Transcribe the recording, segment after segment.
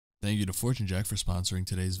Thank you to Fortune Jack for sponsoring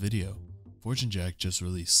today's video. Fortune Jack just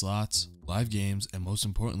released slots, live games, and most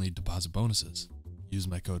importantly, deposit bonuses. Use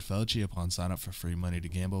my code FELCHI upon sign up for free money to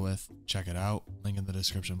gamble with. Check it out, link in the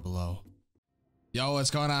description below. Yo,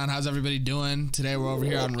 what's going on? How's everybody doing? Today we're over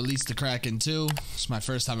here on Release the Kraken 2. It's my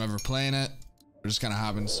first time ever playing it. We're just gonna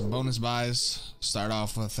hop into some bonus buys. Start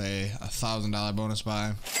off with a $1,000 bonus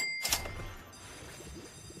buy.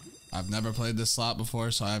 I've never played this slot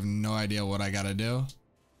before, so I have no idea what I gotta do.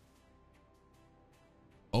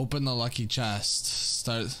 Open the lucky chest.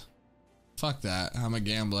 Start. Fuck that. I'm a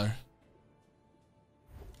gambler.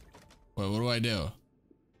 Wait, what do I do?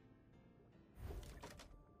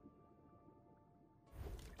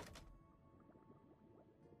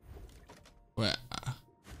 Wait.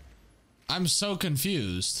 I'm so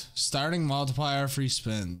confused. Starting multiplier free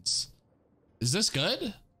spins. Is this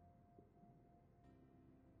good?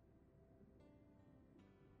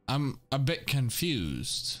 I'm a bit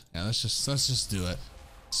confused. Yeah, let's just do it.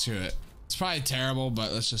 Screw it. It's probably terrible,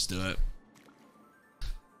 but let's just do it.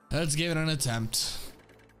 Let's give it an attempt.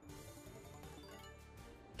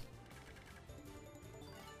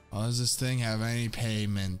 Oh, does this thing have any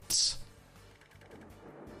payment?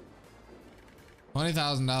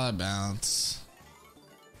 $20,000 balance.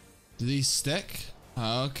 Do these stick?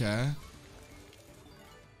 Oh, okay.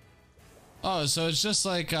 Oh, so it's just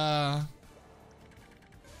like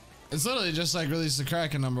it's literally just like Release the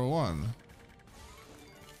Kraken #1.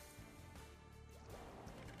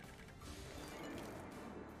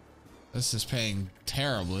 This is paying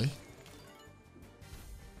terribly.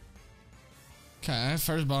 Okay,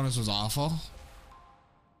 first bonus was awful.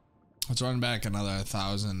 Let's run back another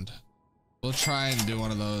 1,000. We'll try and do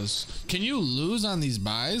one of those. Can you lose on these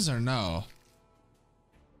buys or no?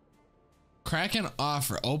 Kraken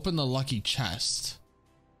offer. Open the lucky chest.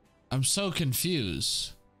 I'm so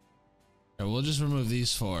confused. Okay, we'll just remove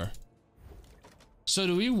these 4. So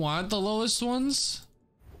do we want the lowest ones?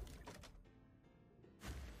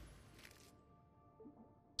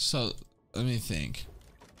 So let me think.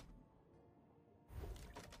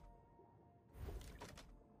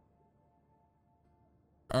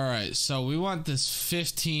 All right, so we want this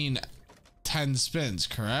 15 10 spins,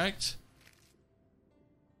 correct?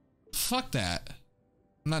 Fuck that.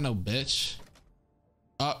 I'm not no bitch.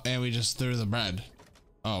 Oh, and we just threw the bread.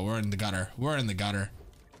 Oh, we're in the gutter. We're in the gutter.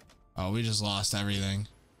 Oh, we just lost everything.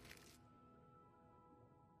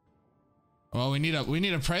 Well, we need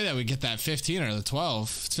to pray that we get that 15 or the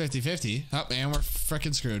 12. It's 50-50. Oh, man, we're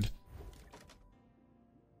freaking screwed.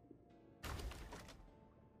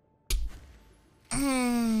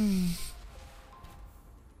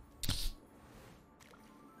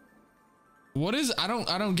 What is, I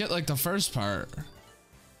don't get like the first part.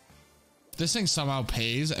 This thing somehow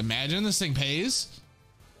pays. Imagine this thing pays.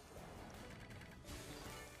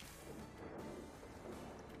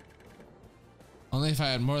 Only if I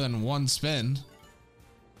had more than one spin.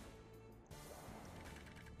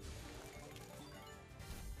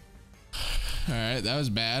 All right, that was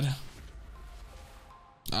bad.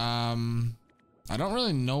 I don't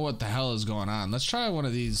really know what the hell is going on. Let's try one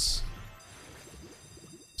of these.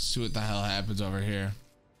 See what the hell happens over here.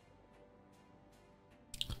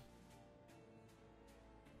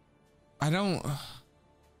 I don't.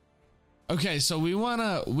 Okay, so we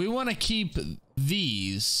wanna keep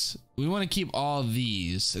these. We want to keep all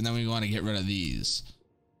these, and then we want to get rid of these.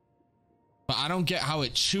 But I don't get how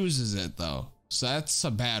it chooses it though. So that's a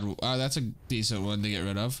bad. That's a decent one to get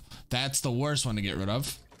rid of. That's the worst one to get rid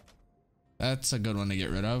of. That's a good one to get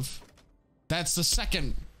rid of. That's the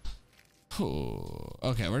second. Ooh.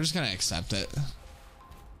 Okay, we're just gonna accept it.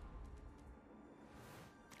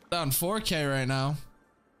 Down 4K right now.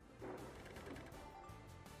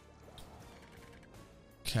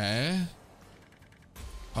 Okay.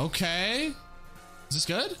 Okay. Is this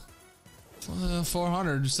good?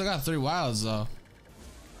 400. Still got 3 wilds though.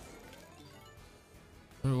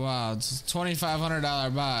 3 wilds.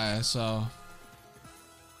 $2,500 buy. So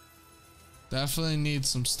definitely need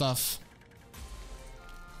some stuff.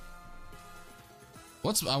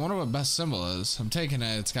 I wonder what best symbol is. I'm taking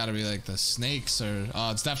it. It's got to be like the snakes or.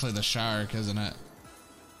 Oh, it's definitely the shark, isn't it?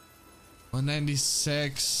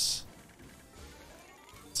 196.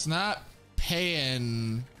 It's not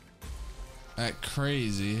paying that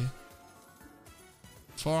crazy.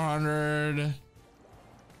 400.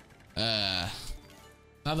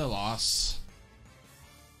 Another loss.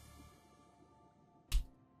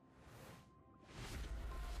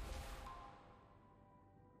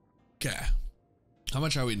 Okay. How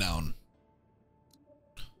much are we down?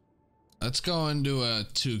 Let's go into a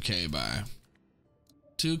 2K buy.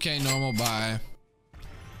 2K normal buy.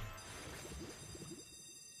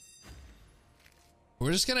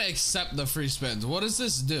 We're just gonna accept the free spins. What does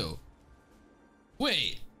this do?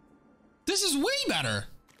 Wait, this is way better.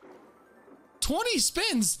 20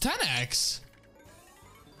 spins, 10x.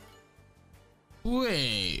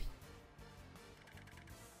 Wait.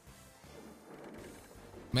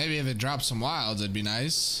 Maybe if it drops some wilds, it'd be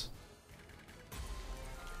nice.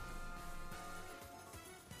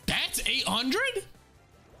 That's 800?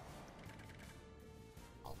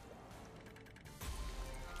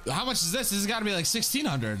 How much is this? This has got to be like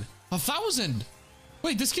 1,600. 1,000.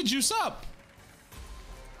 Wait, this could juice up.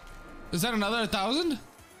 Is that another 1,000?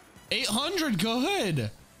 800, good.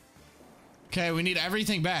 Okay, we need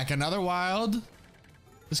everything back. Another wild.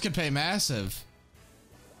 This could pay massive.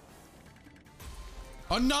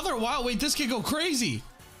 Another wild. Wait, this could go crazy.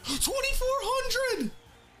 2,400.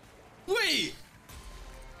 Wait.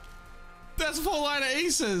 That's a full line of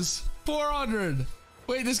aces. 400.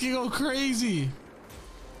 Wait, this could go crazy.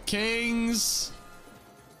 Kings.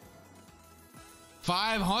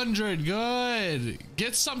 500, good.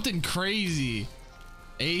 Get something crazy.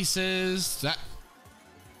 Aces. That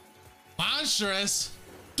monstrous.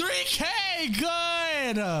 3K,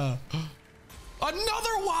 good.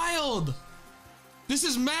 Another wild. This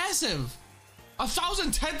is massive.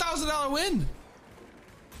 $10,000 win.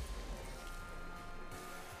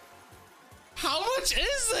 How much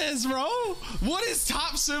is this, bro? What is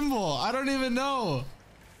top symbol? I don't even know.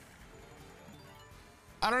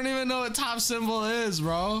 I don't even know what top symbol is,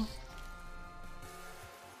 bro.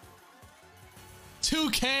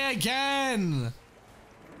 2K again.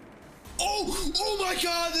 Oh my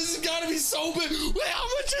God, this has got to be so big. Wait, how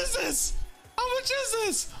much is this? How much is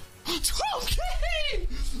this? 12K.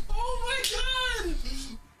 Oh my God.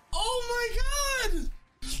 Oh my God.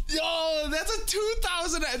 Yo, that's a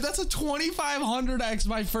 2,000. That's a 2,500x.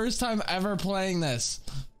 My first time ever playing this.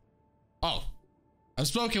 Oh. I'm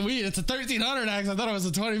smoking weed. It's a 1,300x. I thought it was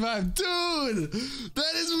a 25. Dude,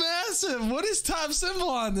 that is massive. What is top symbol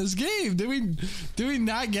on this game? Did we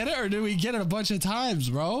not get it, or did we get it a bunch of times,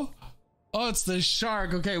 bro? Oh, it's the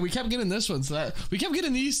shark. Okay, we kept getting this one, so that we kept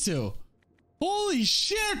getting these two. Holy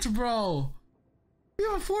shit, bro. We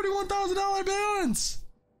have a $41,000 balance.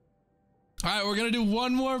 All right, we're gonna do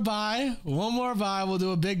one more buy. One more buy. We'll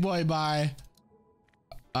do a big boy buy.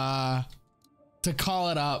 To call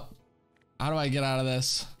it up. How do I get out of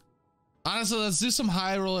this? Honestly, let's do some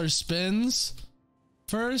high roller spins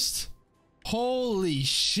first. Holy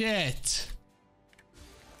shit.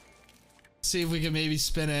 See if we can maybe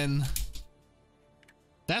spin in.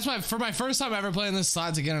 That's for my first time ever playing this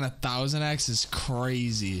slot, to get an 1,000x is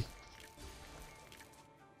crazy.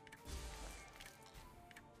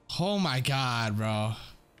 Oh my God, bro.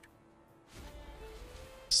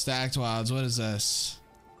 Stacked wilds. What is this?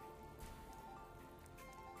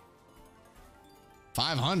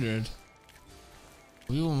 500.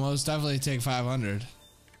 We will most definitely take 500.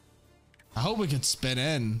 I hope we could spin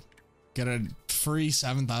in, get a free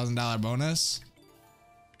 $7,000 bonus.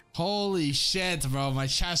 Holy shit, bro, my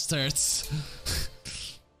chest hurts.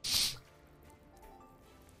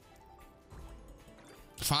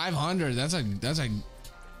 $500. That's a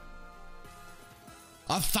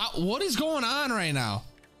thought. What is going on right now?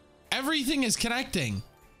 Everything is connecting.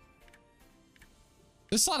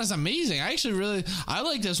 This slot is amazing. I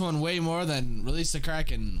like this one way more than Release the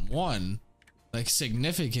Kraken 1. Like,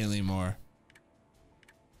 significantly more.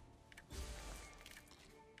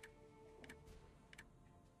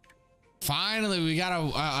 Finally, we got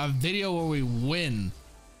a video where we win.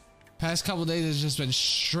 Past couple days has just been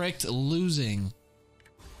strict losing.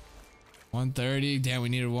 130. Damn, we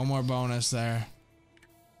needed one more bonus there.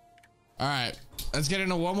 All right, let's get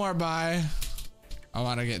into one more buy. I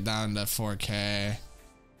want to get down to 4K.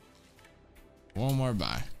 One more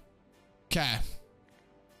buy. Okay.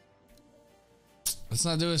 Let's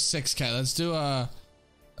not do a 6K. Let's do a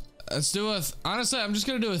honestly, I'm just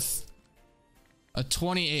gonna do a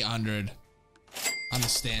 2,800 on the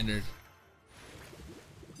standard.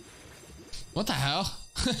 What the hell?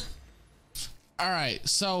 All right,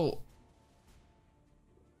 so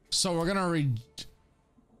we're gonna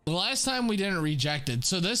the last time we didn't reject it,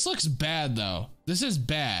 so this looks bad though. This is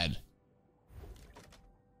bad.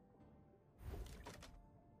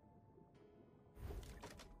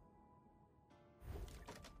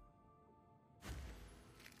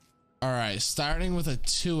 All right, starting with a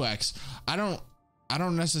 2x. I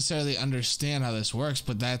don't necessarily understand how this works,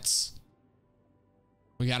 but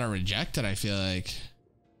we gotta reject it. I feel like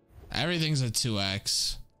everything's a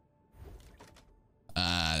 2x.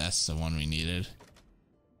 That's the one we needed.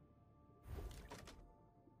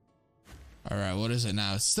 All right, what is it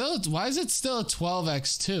now? Why is it still a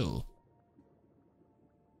 12x2?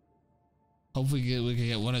 Hopefully we can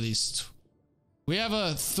get one of these. We have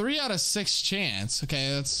a 3 out of 6 chance.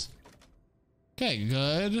 Okay, that's okay.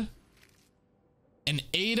 Good. An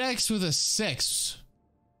 8x with a 6.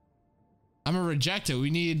 I'm gonna reject it.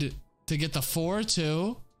 We need to get the 4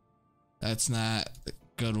 too. That's not a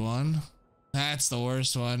good one. That's the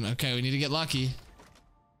worst one. Okay, we need to get lucky.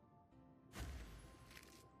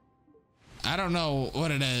 I don't know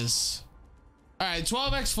what it is. All right,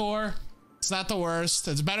 12x4. It's not the worst.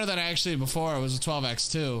 It's better than actually before. It was a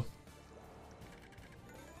 12x2.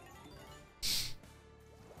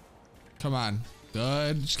 Come on.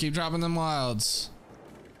 Good. Just keep dropping them wilds.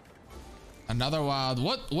 Another wild.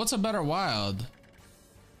 What's a better wild?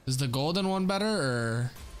 Is the golden one better,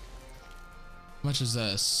 or how much is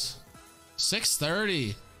this?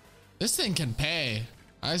 630. This thing can pay.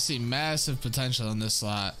 I see massive potential in this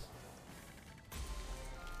slot.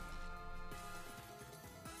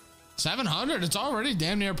 700. It's already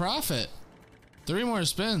damn near profit. 3 more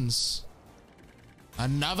spins.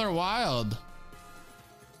 Another wild.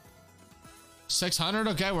 600.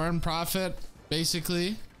 Okay, we're in profit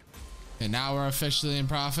basically. And now we're officially in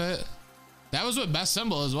profit. That was with best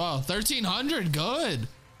symbol as well. 1300. Good.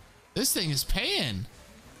 This thing is paying.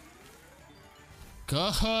 Good.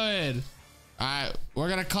 All right, we're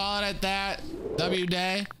gonna call it at that. W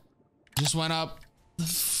day just went up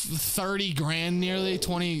 30 grand, nearly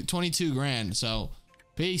 22 grand. So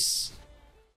peace.